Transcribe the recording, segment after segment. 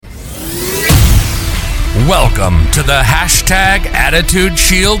Welcome to the #Attitude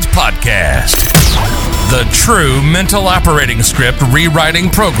Shield podcast, the true mental operating script rewriting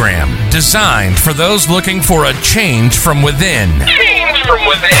program designed for those looking for a change from within.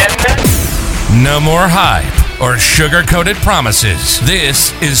 No more hype or sugar-coated promises.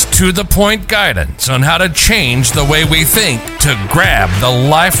 This is to-the-point guidance on how to change the way we think to grab the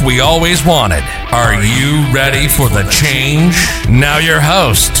life we always wanted. Are you ready for the change? Now your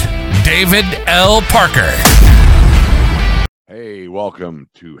host, David L. Parker. Hey, welcome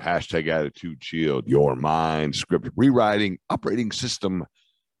to #Attitude Shield, your mind script rewriting operating system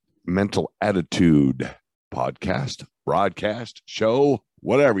mental attitude podcast, broadcast, show,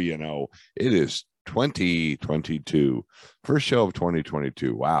 whatever you know. It is 2022, first show of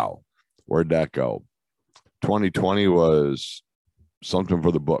 2022. Wow, where'd that go? 2020 was something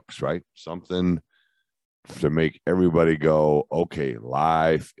for the books, right? Something to make everybody go, okay,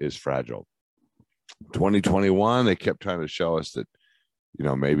 life is fragile. 2021, they kept trying to show us that, you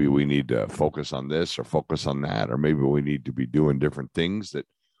know, maybe we need to focus on this or focus on that, or maybe we need to be doing different things that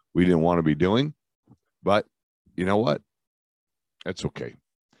we didn't want to be doing. But you know what? That's okay.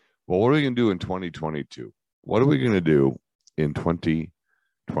 Well, what are we going to do in 2022? What are we going to do in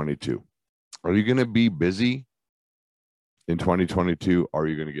 2022? Are you going to be busy in 2022, or are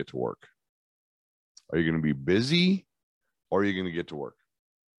you going to get to work? Are you going to be busy, or are you going to get to work?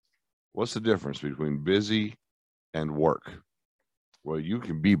 What's the difference between busy and work? Well, you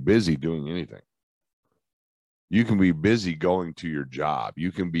can be busy doing anything. You can be busy going to your job.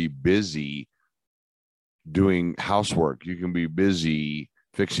 You can be busy doing housework. You can be busy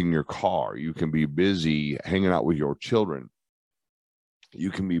fixing your car. You can be busy hanging out with your children.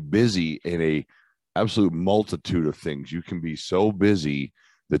 You can be busy in a absolute multitude of things. You can be so busy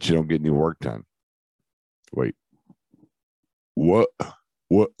that you don't get any work done. Wait,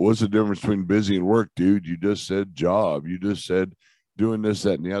 what's the difference between busy and work, dude? You just said job. You just said doing this,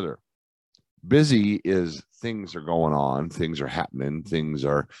 that, and the other. Busy is things are going on, things are happening, things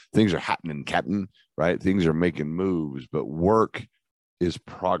are happening, Captain, right? Things are making moves, but work is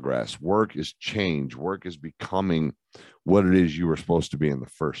progress. Work is change. Work is becoming what it is you were supposed to be in the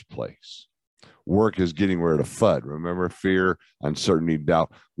first place. Work is getting rid of FUD. Remember, fear, uncertainty,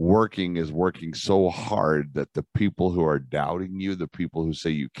 doubt. Working is working so hard that the people who are doubting you, the people who say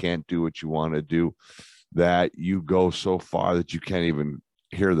you can't do what you want to do, that you go so far that you can't even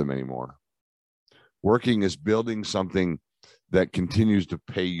hear them anymore. Working is building something that continues to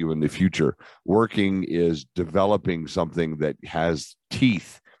pay you in the future. Working is developing something that has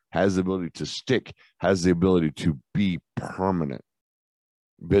teeth, has the ability to stick, has the ability to be permanent.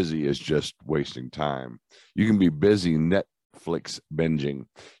 Busy is just wasting time. You can be busy Netflix binging.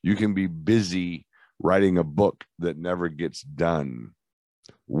 You can be busy writing a book that never gets done.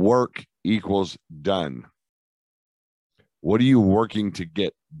 Work equals done. What are you working to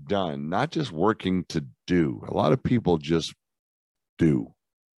get done? Not just working to do. A lot of people just do.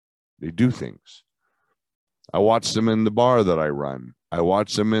 They do things. I watch them in the bar that I run. I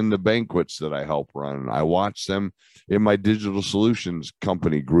watch them in the banquets that I help run. I watch them in my digital solutions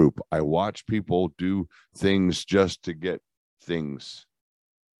company group. I watch people do things just to get things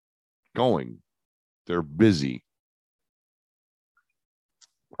going. They're busy.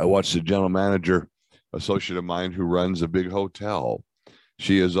 I watch the general manager, associate of mine who runs a big hotel.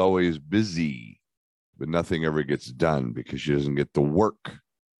 She is always busy, but nothing ever gets done because she doesn't get the work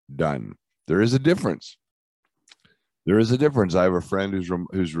done. There is a difference. There is a difference. I have a friend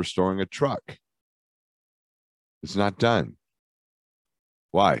who's restoring a truck. It's not done.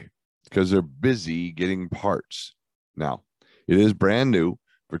 Why? Because they're busy getting parts. Now, it is brand new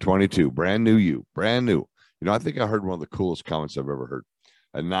for 22. Brand new you. Brand new. You know, I think I heard one of the coolest comments I've ever heard.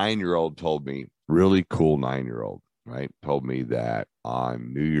 A 9-year-old told me, really cool 9-year-old, right? Told me that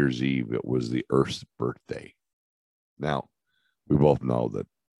on New Year's Eve, it was the Earth's birthday. Now, we both know that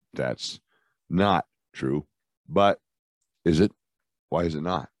that's not true, but is it? Why is it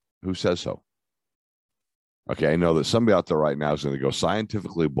not? Who says so? Okay, I know that somebody out there right now is going to go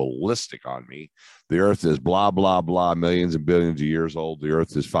scientifically ballistic on me. The Earth is blah, blah, blah, millions and billions of years old. The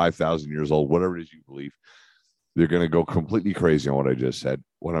Earth is 5,000 years old, whatever it is you believe. They're going to go completely crazy on what I just said.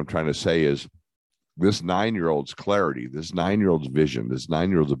 What I'm trying to say is this 9-year-old's clarity, this 9-year-old's vision, this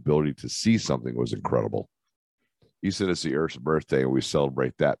 9-year-old's ability to see something was incredible. He said it's the Earth's birthday, and we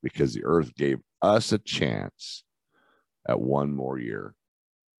celebrate that because the Earth gave us a chance at one more year.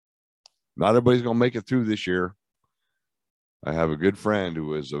 Not everybody's going to make it through this year. I have a good friend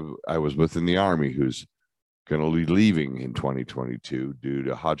I was with in the Army who's going to be leaving in 2022 due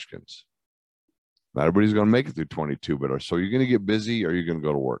to Hodgkin's. Not everybody's going to make it through 22, but so you're going to get busy or you're going to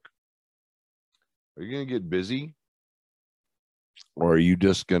go to work. Are you going to get busy? Or are you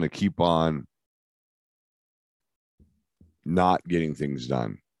just going to keep on not getting things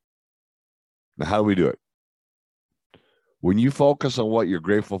done? Now, how do we do it? When you focus on what you're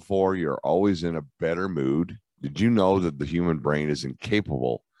grateful for, you're always in a better mood. Did you know that the human brain is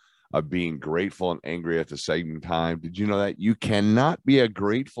incapable of being grateful and angry at the same time? Did you know that? You cannot be a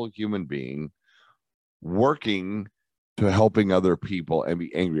grateful human being working to helping other people and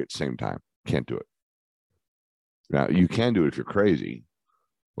be angry at the same time. Can't do it. Now, you can do it if you're crazy.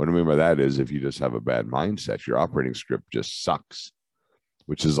 What I mean by that is if you just have a bad mindset, your operating script just sucks,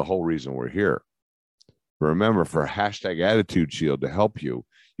 which is the whole reason we're here. But remember, for hashtag Attitude Shield to help you,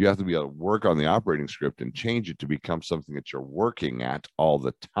 you have to be able to work on the operating script and change it to become something that you're working at all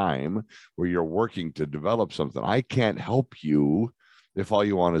the time, where you're working to develop something. I can't help you if all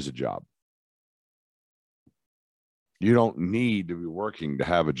you want is a job. You don't need to be working to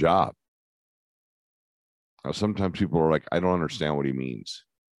have a job. Now, sometimes people are like, I don't understand what he means.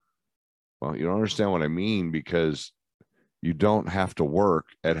 Well, you don't understand what I mean because you don't have to work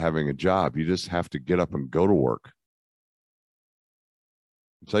at having a job. You just have to get up and go to work.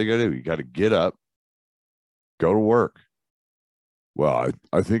 That's all you got to do. You got to get up, go to work. Well,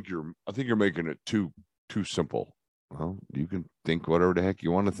 I think you're making it too simple. Well, you can think whatever the heck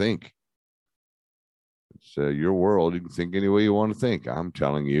you want to think. It's your world. You can think any way you want to think. I'm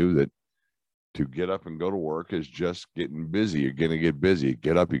telling you that to get up and go to work is just getting busy. You're going to get busy.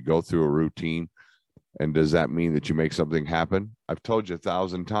 Get up, you go through a routine. And does that mean that you make something happen? I've told you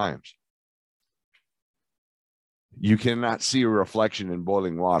 1,000 times. You cannot see a reflection in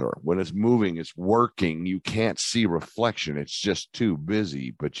boiling water. When it's moving, it's working. You can't see reflection. It's just too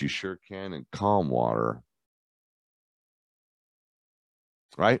busy, but you sure can in calm water.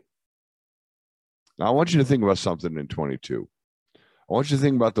 Right? Now, I want you to think about something in 22. I want you to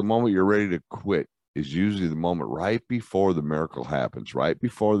think about the moment you're ready to quit is usually the moment right before the miracle happens, right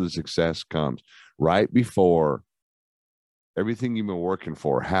before the success comes, right before everything you've been working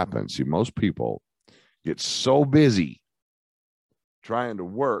for happens. See, most people get so busy trying to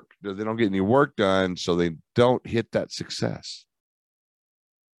work that they don't get any work done, so they don't hit that success.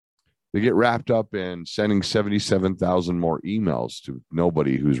 They get wrapped up in sending 77,000 more emails to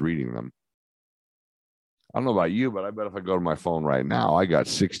nobody who's reading them. I don't know about you, but I bet if I go to my phone right now, I got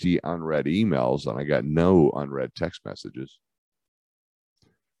 60 unread emails and I got no unread text messages.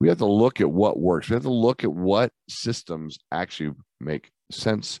 We have to look at what works. We have to look at what systems actually make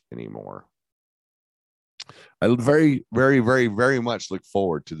sense anymore. I very, very, very, very much look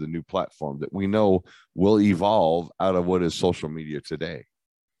forward to the new platform that we know will evolve out of what is social media today.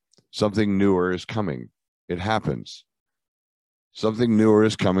 Something newer is coming. It happens. Something newer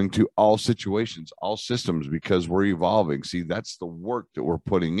is coming to all situations, all systems, because we're evolving. See, that's the work that we're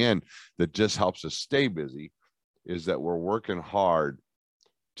putting in that just helps us stay busy, is that we're working hard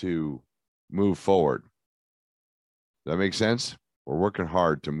to move forward. Does that make sense? We're working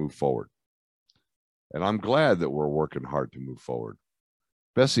hard to move forward. And I'm glad that we're working hard to move forward,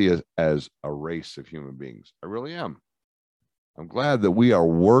 especially as a race of human beings. I really am. I'm glad that we are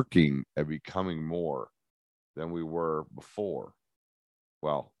working at becoming more than we were before.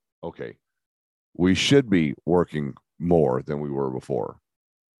 Well, okay. We should be working more than we were before.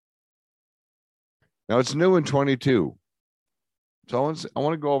 Now it's new in 22. So I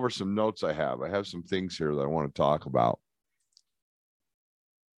want to go over some notes I have. I have some things here that I want to talk about.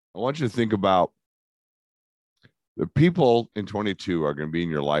 I want you to think about the people in 22 are going to be in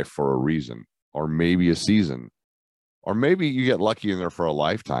your life for a reason, or maybe a season, or maybe you get lucky in there for a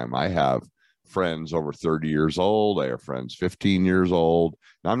lifetime. I have friends over 30 years old. I have friends 15 years old.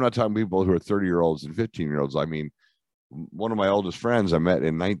 Now, I'm not talking people who are 30-year-olds and 15-year-olds. I mean, one of my oldest friends I met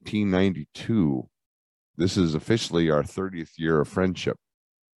in 1992. This is officially our 30th year of friendship.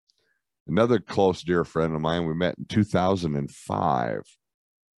 Another close, dear friend of mine, we met in 2005.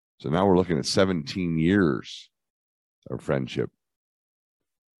 So now we're looking at 17 years of friendship.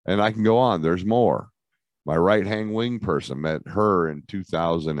 And I can go on. There's more. My right-hand wing person, met her in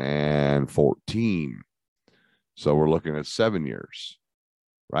 2014. So we're looking at 7 years,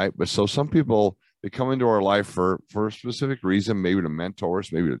 right? But so some people, they come into our life for a specific reason, maybe to mentor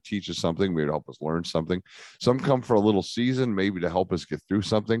us, maybe to teach us something, maybe to help us learn something. Some come for a little season, maybe to help us get through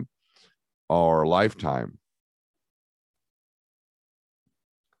something, or a lifetime.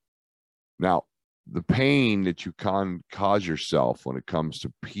 Now, the pain that you can cause yourself when it comes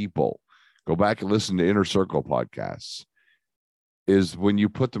to people, go back and listen to Inner Circle podcasts, is when you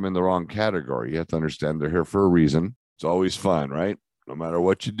put them in the wrong category. You have to understand they're here for a reason. It's always fun, right? No matter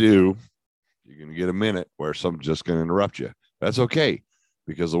what you do, you're going to get a minute where someone's just going to interrupt you. That's okay.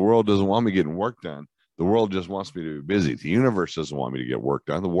 because the world doesn't want me getting work done. The world just wants me to be busy. The universe doesn't want me to get work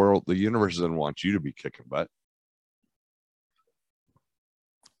done. The universe doesn't want you to be kicking butt.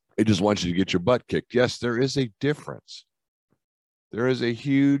 It just wants you to get your butt kicked. Yes, there is a difference. There is a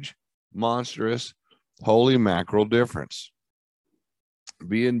huge, monstrous, holy mackerel difference.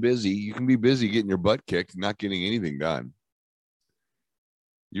 Being busy, you can be busy getting your butt kicked, not getting anything done.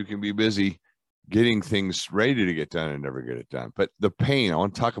 You can be busy getting things ready to get done and never get it done. But the pain, I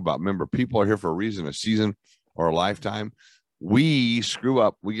want to talk about, remember, people are here for a reason, a season, or a lifetime. We screw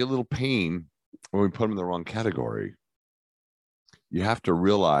up. We get a little pain when we put them in the wrong category. You have to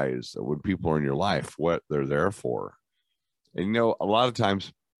realize that when people are in your life, what they're there for. And, you know, a lot of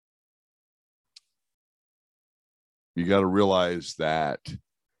times you got to realize that,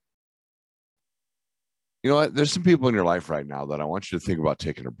 you know what, there's some people in your life right now that I want you to think about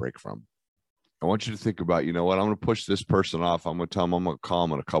taking a break from. I want you to think about, you know what, I'm going to push this person off. I'm going to tell them I'm going to call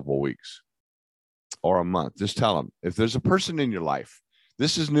them in a couple of weeks or a month. Just tell them, if there's a person in your life,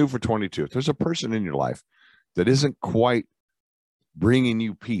 this is new for 22. If there's a person in your life that isn't quite bringing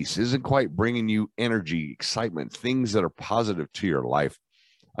you peace, isn't quite bringing you energy, excitement, things that are positive to your life,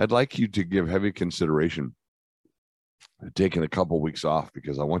 I'd like you to give heavy consideration to taking a couple of weeks off,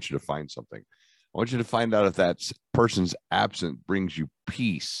 because I want you to find something. I want you to find out if that person's absence brings you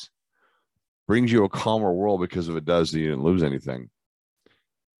peace, brings you a calmer world, because if it does, then you didn't lose anything.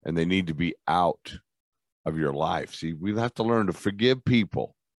 And they need to be out of your life. See, we have to learn to forgive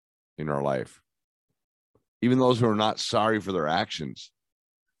people in our life, even those who are not sorry for their actions,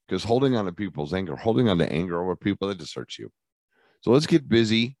 because holding on to people's anger, holding on to anger over people, that just hurts you. So let's get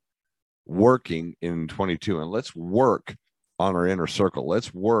busy working in 22, and let's work on our inner circle.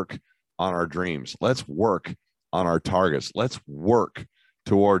 Let's work on our dreams. Let's work on our targets. Let's work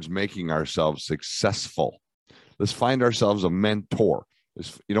towards making ourselves successful. Let's find ourselves a mentor.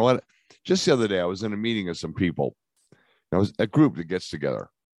 You know what? Just the other day, I was in a meeting of some people. It was a group that gets together,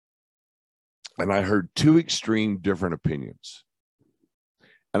 and I heard two extreme different opinions.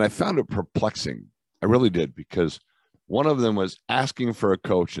 And I found it perplexing. I really did, because one of them was asking for a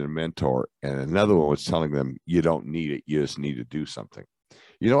coach and a mentor, and another one was telling them, you don't need it. You just need to do something.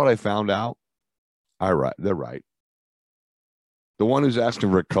 You know what I found out? They're right. The one who's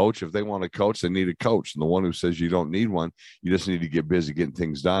asking for a coach, if they want a coach, they need a coach. And the one who says you don't need one, you just need to get busy getting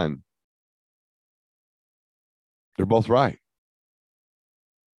things done, they're both right.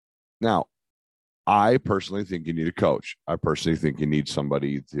 Now, I personally think you need a coach. I personally think you need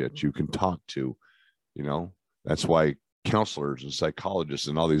somebody that you can talk to. You know, that's why counselors and psychologists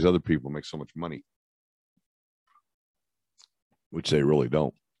and all these other people make so much money, which they really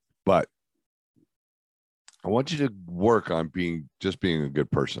don't. But I want you to work on being a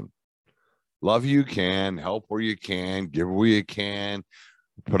good person. Love you can, help where you can, give where you can,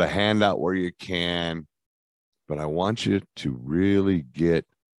 put a hand out where you can. But I want you to really get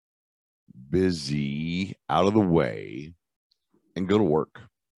busy, out of the way, and go to work.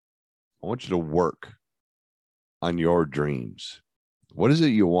 I want you to work on your dreams. What is it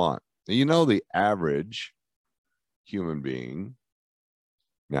you want? And you know, the average human being,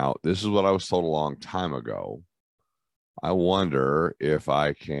 now this is what I was told a long time ago. I wonder if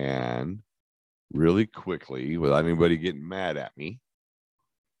I can really quickly, without anybody getting mad at me,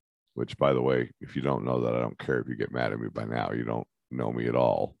 which, by the way, if you don't know that, I don't care if you get mad at me by now. You don't know me at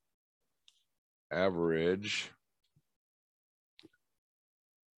all. Average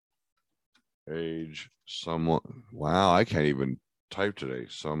age, someone, wow, I can't even type today.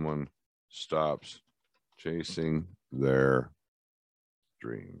 Someone stops chasing their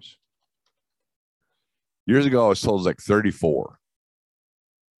dreams. Years ago, I was told it was like 34.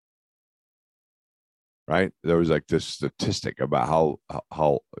 Right? There was like this statistic about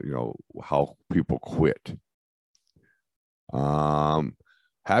how you know, how people quit.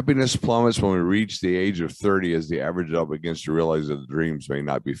 Happiness plummets when we reach the age of 30 as the average adult begins to realize that the dreams may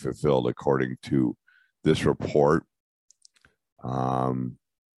not be fulfilled, according to this report.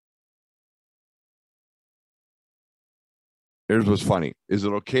 Here's what's funny. Is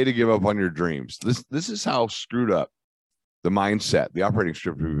it okay to give up on your dreams? This is how screwed up the mindset, the operating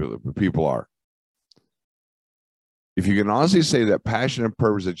structure people are. If you can honestly say that passion and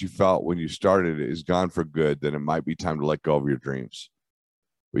purpose that you felt when you started it is gone for good, then it might be time to let go of your dreams.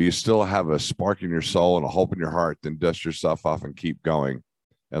 But you still have a spark in your soul and a hope in your heart, then dust yourself off and keep going,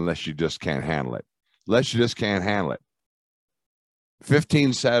 unless you just can't handle it. Unless you just can't handle it.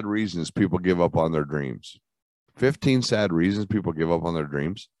 15 sad reasons people give up on their dreams. 15 sad reasons people give up on their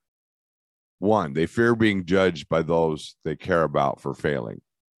dreams. 1, they fear being judged by those they care about for failing.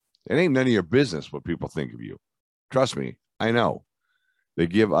 It ain't none of your business what people think of you. Trust me, I know. They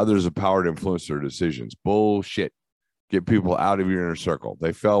give others the power to influence their decisions. Bullshit. Get people out of your inner circle.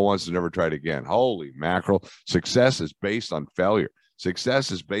 They fell once and never tried again. Holy mackerel. Success is based on failure. Success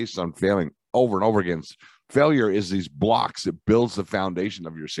is based on failing over and over again. Failure is these blocks that builds the foundation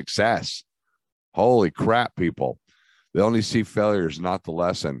of your success. Holy crap, people. They only see failures, not the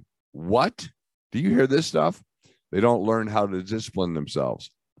lesson. What? Do you hear this stuff? They don't learn how to discipline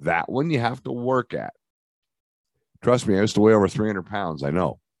themselves. That one you have to work at. Trust me, I used to weigh over 300 pounds. I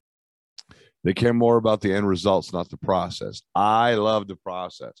know. They care more about the end results, not the process. I love the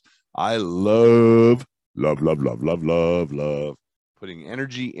process. I love putting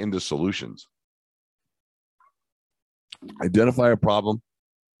energy into solutions. Identify a problem,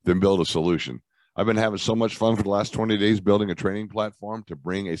 then build a solution. I've been having so much fun for the last 20 days building a training platform to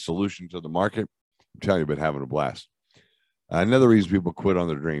bring a solution to the market. I'm telling you, I've been having a blast. Another reason people quit on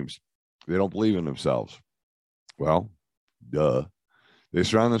their dreams, they don't believe in themselves. Well, duh. They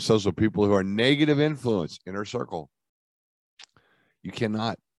surround themselves with people who are negative influence, inner circle. You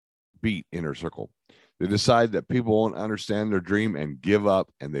cannot beat inner circle. They decide that people won't understand their dream and give up,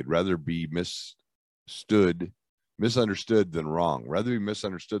 and they'd rather be misunderstood than wrong. Rather be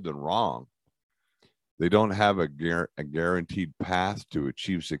misunderstood than wrong. They don't have a guaranteed path to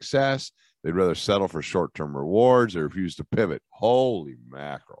achieve success. They'd rather settle for short-term rewards. They refuse to pivot. Holy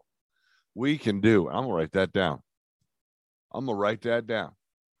mackerel. We can do. I'm going to write that down.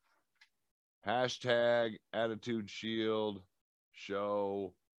 Hashtag attitude shield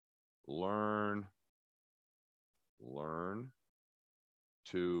show learn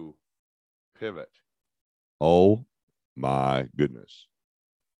to pivot. Oh my goodness.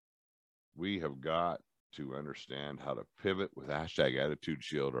 We have got to understand how to pivot with hashtag attitude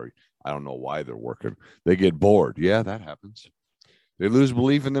shield, or I don't know why they're working. They get bored. Yeah, that happens. They lose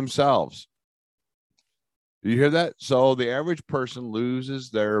belief in themselves. Do you hear that? So the average person loses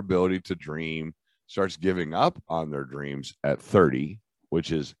their ability to dream, starts giving up on their dreams at 30,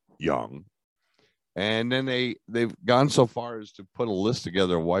 which is young. And then they've gone so far as to put a list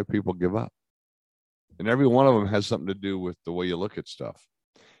together of why people give up. And every one of them has something to do with the way you look at stuff.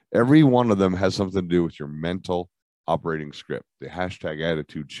 Every one of them has something to do with your mental operating script, the hashtag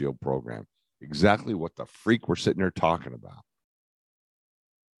attitude shield program. Exactly what the freak we're sitting here talking about.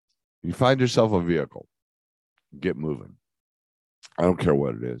 You find yourself a vehicle. Get moving. I don't care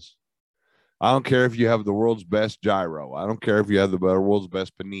what it is. I don't care if you have the world's best gyro. I don't care if you have the world's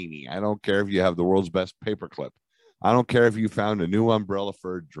best panini. I don't care if you have the world's best paperclip. I don't care if you found a new umbrella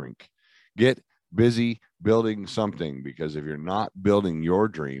for a drink. Get busy building something, because if you're not building your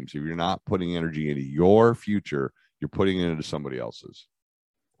dreams, if you're not putting energy into your future, you're putting it into somebody else's.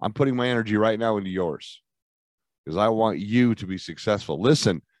 I'm putting my energy right now into yours because I want you to be successful.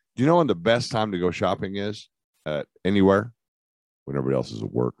 Listen, do you know when the best time to go shopping is? Anywhere? When everybody else is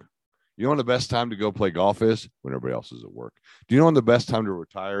at work. You know when the best time to go play golf is? When everybody else is at work. Do you know when the best time to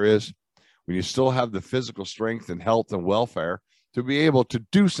retire is? When you still have the physical strength and health and welfare to be able to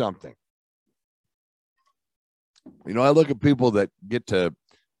do something. You know, I look at people that get to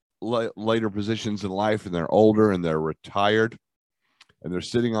later positions in life and they're older and they're retired and they're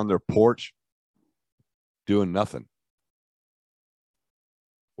sitting on their porch doing nothing.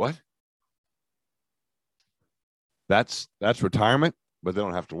 What? That's retirement, but they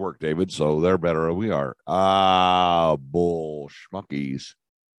don't have to work, David, so they're better than we are. Bull schmuckies.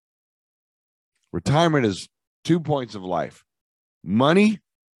 Retirement is 2 points of life. Money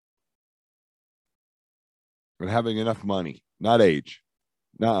and having enough money, not age.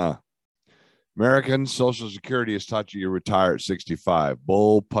 Nuh-uh. American Social Security has taught you retire at 65.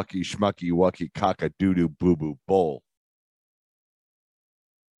 Bull, pucky, schmucky, wucky, caca, doo-doo, boo-boo, bull.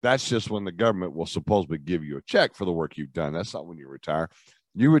 That's just when the government will supposedly give you a check for the work you've done. That's not when you retire.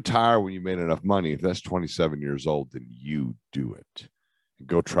 You retire when you made enough money. If that's 27 years old, then you do it.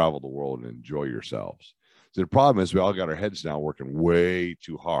 Go travel the world and enjoy yourselves. So the problem is we all got our heads down working way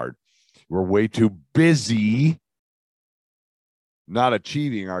too hard. We're way too busy not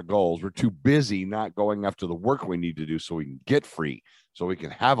achieving our goals. We're too busy not going after the work we need to do so we can get free, so we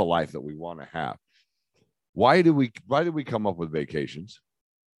can have a life that we want to have. Why do we come up with vacations?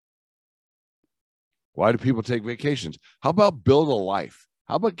 Why do people take vacations? How about build a life?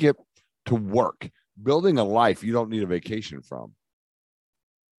 How about get to work? Building a life you don't need a vacation from.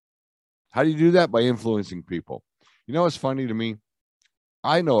 How do you do that? By influencing people. You know what's funny to me?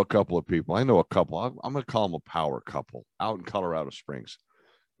 I know a couple of people. I'm going to call them a power couple out in Colorado Springs,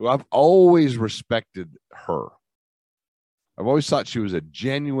 who I've always respected her. I've always thought she was a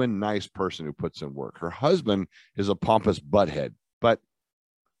genuine, nice person who puts in work. Her husband is a pompous butthead, but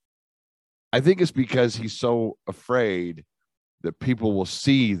I think it's because he's so afraid that people will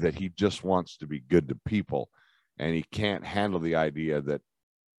see that he just wants to be good to people, and he can't handle the idea that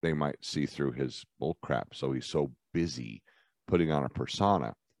they might see through his bull crap. So he's so busy putting on a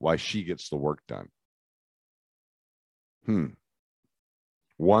persona while she gets the work done.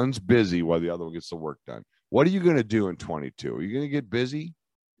 One's busy while the other one gets the work done. What are you going to do in 22? Are you going to get busy?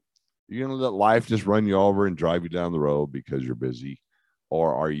 You're going to let life just run you over and drive you down the road because you're busy?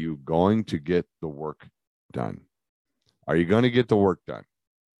 Or are you going to get the work done? Are you going to get the work done?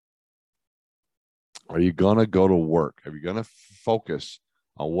 Are you going to go to work? Are you going to focus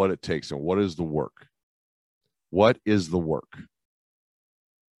on what it takes, and what is the work? What is the work?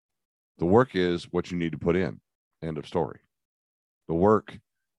 The work is what you need to put in. End of story. The work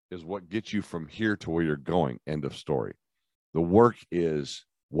is what gets you from here to where you're going. End of story. The work is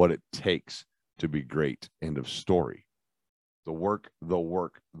what it takes to be great. End of story. The work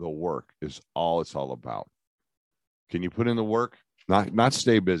is all it's all about. Can you put in the work? Not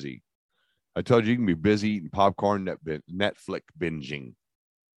stay busy. I told you can be busy eating popcorn, Netflix binging.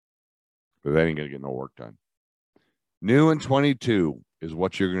 But that ain't going to get no work done. New in 22 is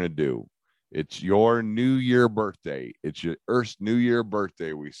what you're going to do. It's your New Year birthday. It's your Earth's New Year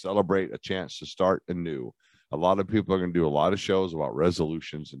birthday. We celebrate a chance to start anew. A lot of people are going to do a lot of shows about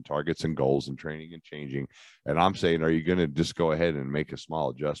resolutions and targets and goals and training and changing. And I'm saying, are you going to just go ahead and make a small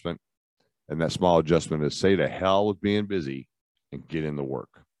adjustment? And that small adjustment is say to hell with being busy and get in the work.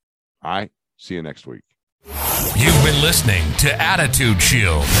 All right. See you next week. You've been listening to Attitude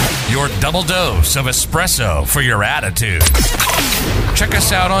Shield, your double dose of espresso for your attitude. Check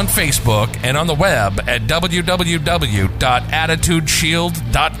us out on Facebook and on the web at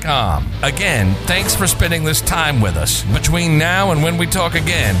www.attitudeshield.com. Again, thanks for spending this time with us. Between now and when we talk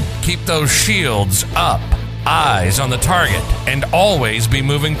again, keep those shields up, eyes on the target, and always be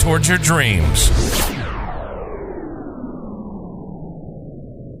moving towards your dreams.